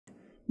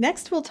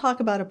Next, we'll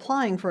talk about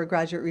applying for a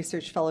graduate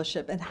research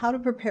fellowship and how to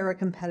prepare a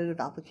competitive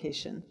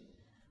application.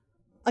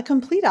 A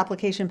complete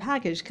application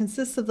package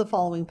consists of the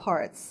following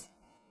parts.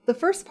 The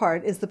first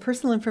part is the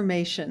personal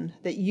information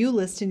that you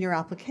list in your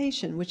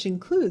application, which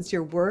includes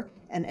your work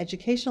and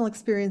educational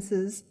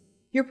experiences,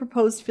 your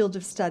proposed field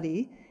of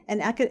study,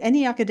 and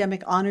any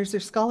academic honors or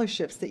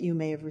scholarships that you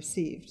may have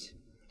received.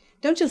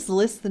 Don't just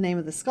list the name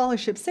of the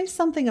scholarship, say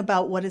something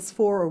about what it's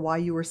for or why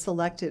you were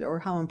selected or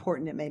how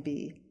important it may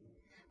be.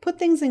 Put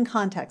things in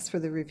context for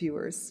the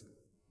reviewers.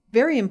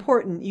 Very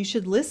important, you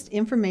should list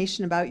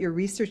information about your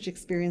research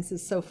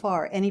experiences so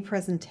far, any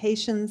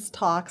presentations,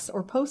 talks,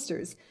 or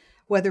posters,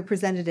 whether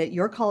presented at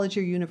your college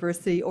or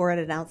university or at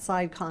an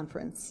outside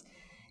conference.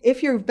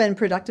 If you've been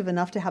productive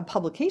enough to have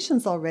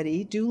publications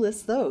already, do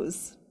list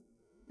those.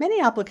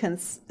 Many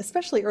applicants,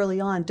 especially early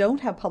on,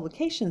 don't have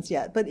publications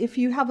yet, but if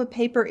you have a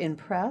paper in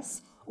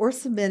press or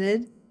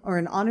submitted, or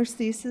an honors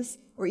thesis,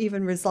 or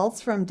even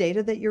results from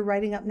data that you're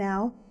writing up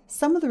now,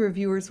 some of the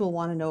reviewers will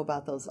want to know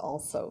about those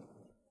also.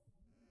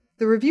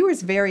 The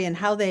reviewers vary in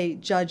how they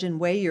judge and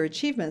weigh your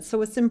achievements,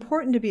 so it's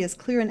important to be as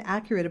clear and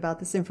accurate about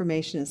this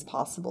information as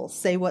possible.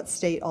 Say what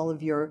state all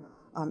of your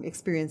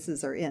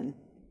experiences are in.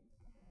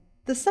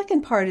 The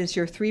second part is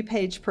your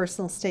 3-page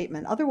personal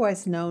statement,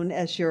 otherwise known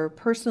as your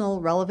personal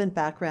relevant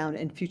background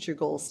and future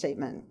goals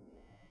statement.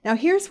 Now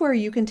here's where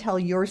you can tell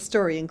your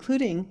story,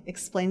 including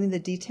explaining the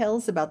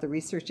details about the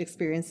research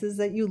experiences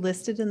that you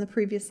listed in the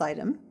previous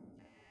item.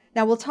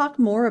 Now we'll talk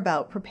more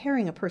about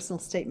preparing a personal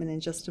statement in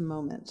just a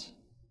moment.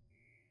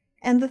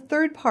 And the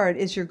third part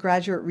is your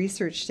graduate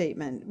research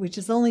statement, which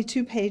is only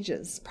 2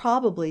 pages.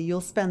 Probably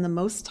you'll spend the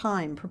most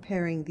time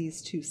preparing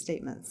these 2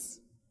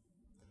 statements.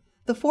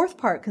 The fourth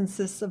part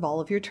consists of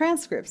all of your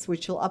transcripts,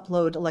 which you'll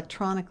upload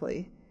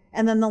electronically.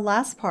 And then the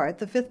last part,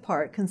 the 5th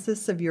part,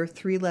 consists of your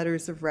 3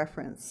 letters of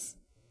reference.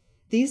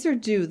 These are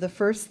due the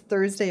first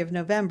Thursday of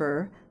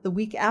November, the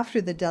week after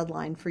the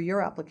deadline for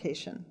your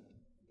application.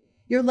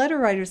 Your letter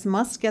writers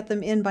must get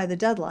them in by the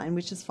deadline,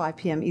 which is 5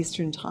 p.m.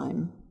 Eastern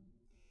Time.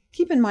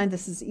 Keep in mind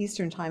this is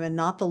Eastern Time and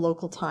not the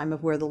local time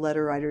of where the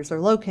letter writers are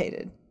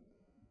located.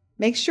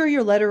 Make sure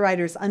your letter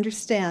writers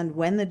understand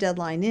when the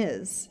deadline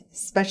is,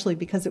 especially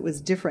because it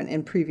was different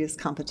in previous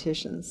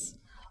competitions.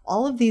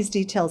 All of these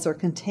details are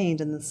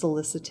contained in the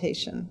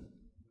solicitation.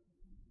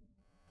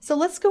 So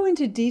let's go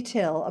into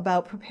detail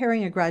about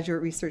preparing a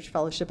graduate research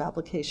fellowship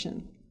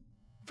application.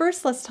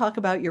 First, let's talk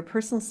about your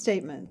personal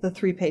statement, the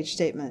 3-page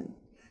statement.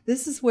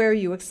 This is where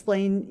you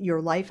explain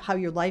your life, how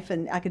your life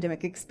and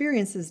academic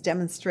experiences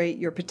demonstrate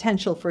your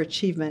potential for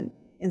achievement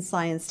in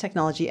science,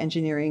 technology,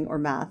 engineering, or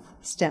math,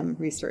 STEM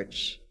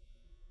research.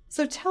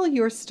 So tell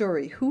your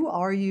story. Who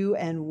are you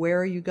and where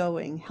are you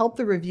going? Help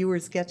the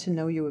reviewers get to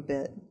know you a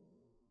bit.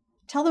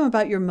 Tell them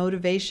about your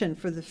motivation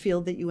for the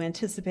field that you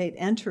anticipate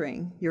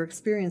entering, your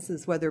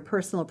experiences, whether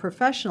personal or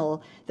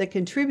professional, that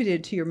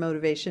contributed to your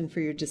motivation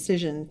for your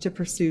decision to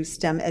pursue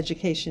STEM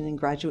education in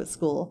graduate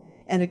school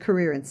and a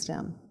career in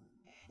STEM.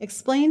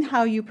 Explain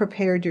how you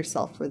prepared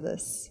yourself for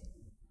this.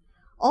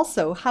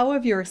 Also, how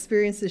have your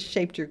experiences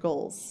shaped your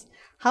goals?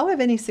 How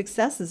have any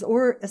successes,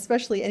 or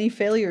especially any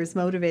failures,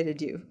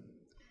 motivated you?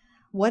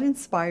 What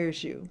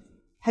inspires you?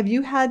 Have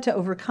you had to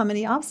overcome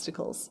any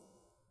obstacles?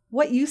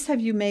 What use have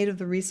you made of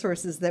the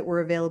resources that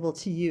were available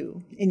to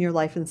you in your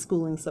life and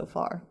schooling so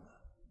far?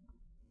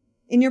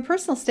 In your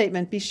personal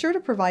statement, be sure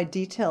to provide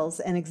details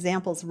and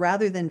examples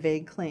rather than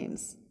vague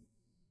claims.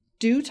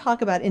 Do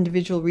talk about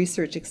individual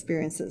research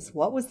experiences.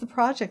 What was the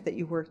project that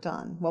you worked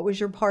on? What was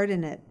your part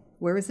in it?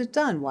 Where was it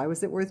done? Why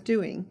was it worth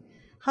doing?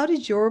 How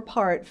did your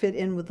part fit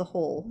in with the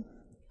whole?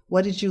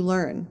 What did you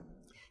learn?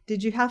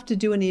 Did you have to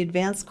do any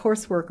advanced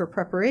coursework or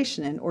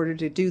preparation in order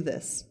to do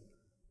this?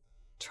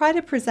 Try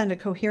to present a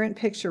coherent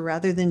picture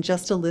rather than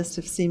just a list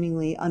of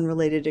seemingly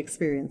unrelated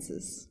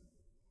experiences.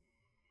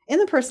 In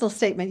the personal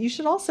statement, you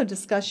should also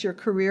discuss your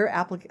career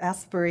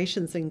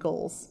aspirations and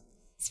goals.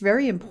 It's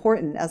very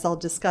important, as I'll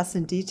discuss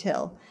in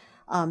detail,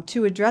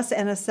 to address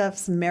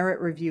NSF's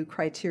merit review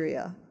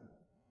criteria.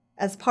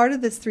 As part of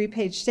this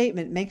 3-page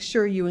statement, make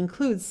sure you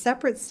include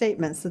separate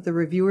statements that the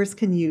reviewers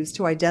can use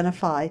to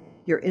identify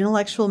your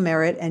intellectual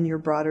merit and your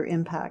broader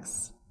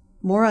impacts.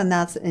 More on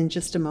that in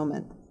just a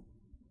moment.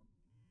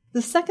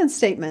 The second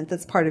statement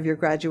that's part of your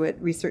graduate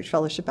research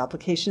fellowship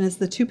application is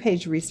the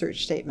 2-page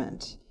research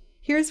statement.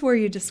 Here's where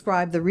you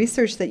describe the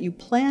research that you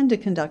plan to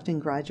conduct in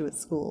graduate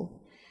school.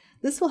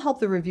 This will help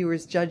the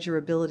reviewers judge your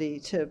ability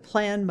to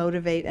plan,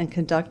 motivate, and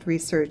conduct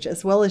research,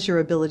 as well as your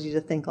ability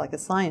to think like a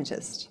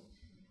scientist.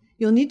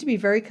 You'll need to be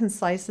very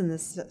concise in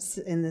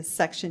this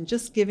section,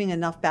 just giving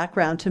enough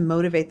background to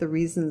motivate the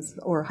reasons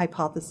or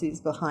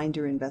hypotheses behind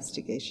your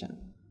investigation.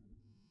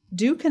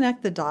 Do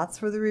connect the dots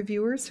for the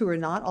reviewers who are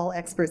not all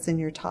experts in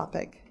your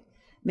topic.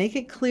 Make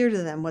it clear to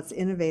them what's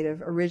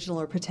innovative, original,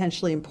 or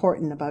potentially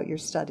important about your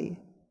study.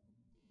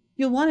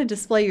 You'll want to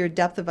display your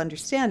depth of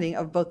understanding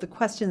of both the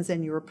questions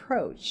and your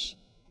approach,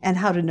 and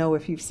how to know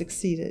if you've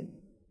succeeded.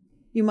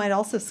 You might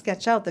also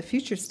sketch out the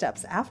future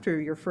steps after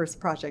your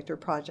first project or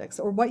projects,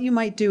 or what you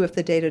might do if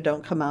the data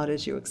don't come out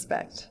as you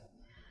expect.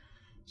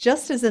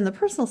 Just as in the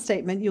personal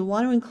statement, you'll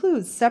want to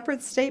include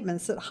separate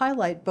statements that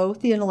highlight both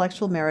the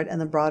intellectual merit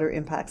and the broader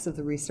impacts of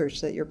the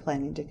research that you're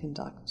planning to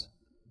conduct.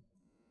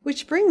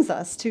 Which brings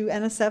us to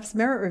NSF's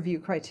merit review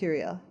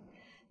criteria.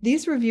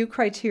 These review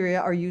criteria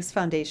are used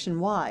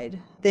foundation-wide.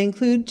 They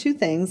include two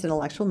things,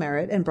 intellectual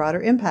merit and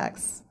broader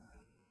impacts.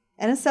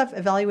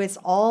 NSF evaluates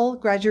all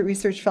graduate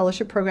research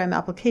fellowship program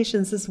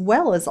applications as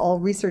well as all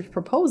research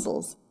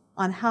proposals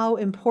on how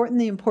important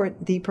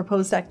the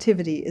proposed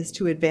activity is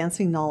to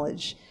advancing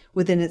knowledge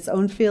within its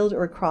own field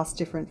or across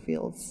different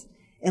fields,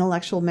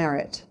 intellectual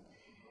merit,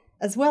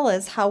 as well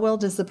as how well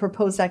does the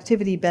proposed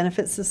activity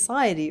benefit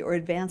society or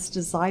advance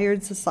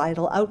desired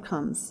societal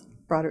outcomes,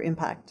 broader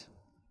impact.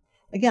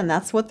 Again,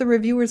 that's what the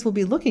reviewers will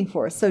be looking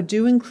for, so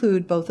do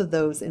include both of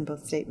those in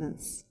both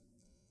statements.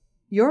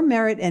 Your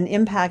merit and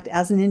impact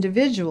as an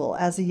individual,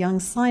 as a young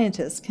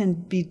scientist, can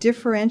be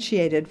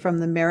differentiated from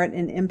the merit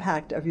and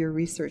impact of your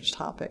research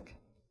topic.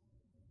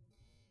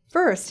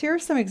 First, here are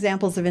some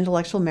examples of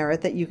intellectual merit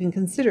that you can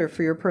consider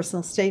for your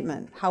personal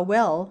statement. How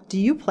well do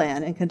you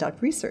plan and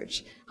conduct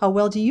research? How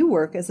well do you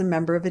work as a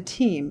member of a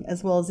team,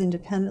 as well as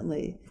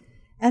independently?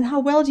 And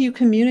how well do you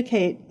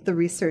communicate the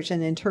research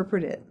and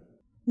interpret it?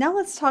 Now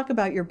let's talk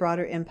about your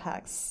broader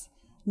impacts.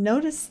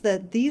 Notice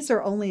that these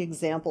are only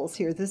examples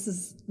here. This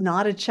is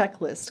not a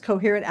checklist.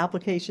 Coherent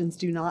applications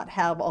do not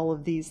have all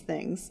of these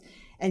things,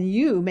 and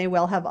you may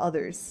well have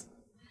others.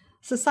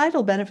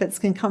 Societal benefits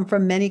can come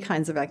from many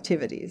kinds of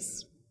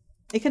activities.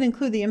 It can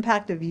include the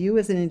impact of you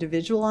as an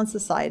individual on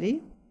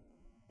society.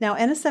 Now,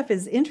 NSF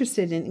is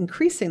interested in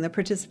increasing the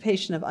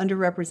participation of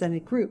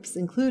underrepresented groups,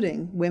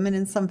 including women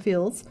in some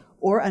fields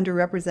or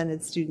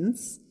underrepresented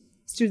students,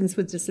 students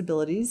with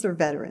disabilities, or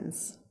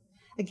veterans.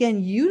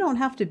 Again, you don't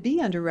have to be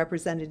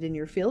underrepresented in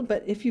your field,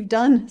 but if you've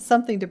done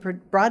something to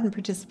broaden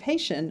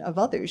participation of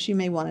others, you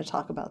may want to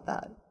talk about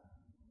that.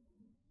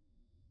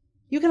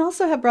 You can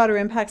also have broader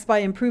impacts by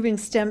improving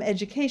STEM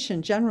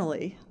education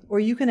generally, or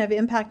you can have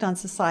impact on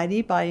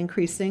society by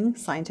increasing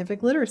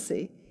scientific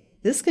literacy.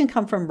 This can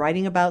come from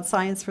writing about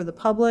science for the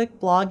public,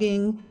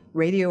 blogging,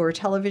 radio or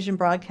television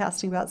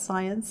broadcasting about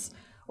science,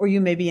 or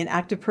you may be an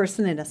active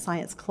person in a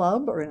science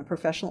club or in a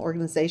professional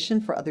organization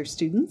for other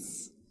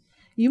students.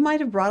 You might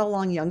have brought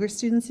along younger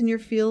students in your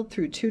field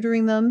through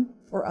tutoring them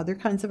or other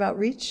kinds of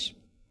outreach.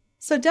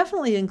 So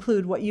definitely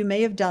include what you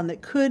may have done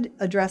that could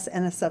address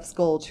NSF's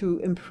goal to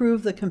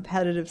improve the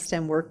competitive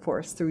STEM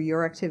workforce through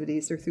your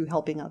activities or through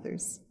helping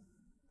others.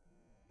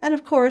 And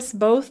of course,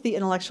 both the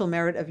intellectual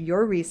merit of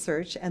your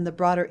research and the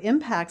broader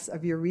impacts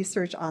of your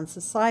research on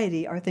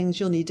society are things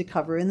you'll need to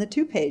cover in the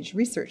 2-page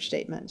research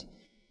statement.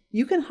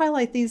 You can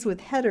highlight these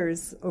with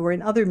headers or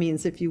in other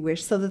means if you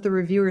wish, so that the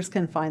reviewers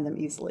can find them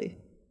easily.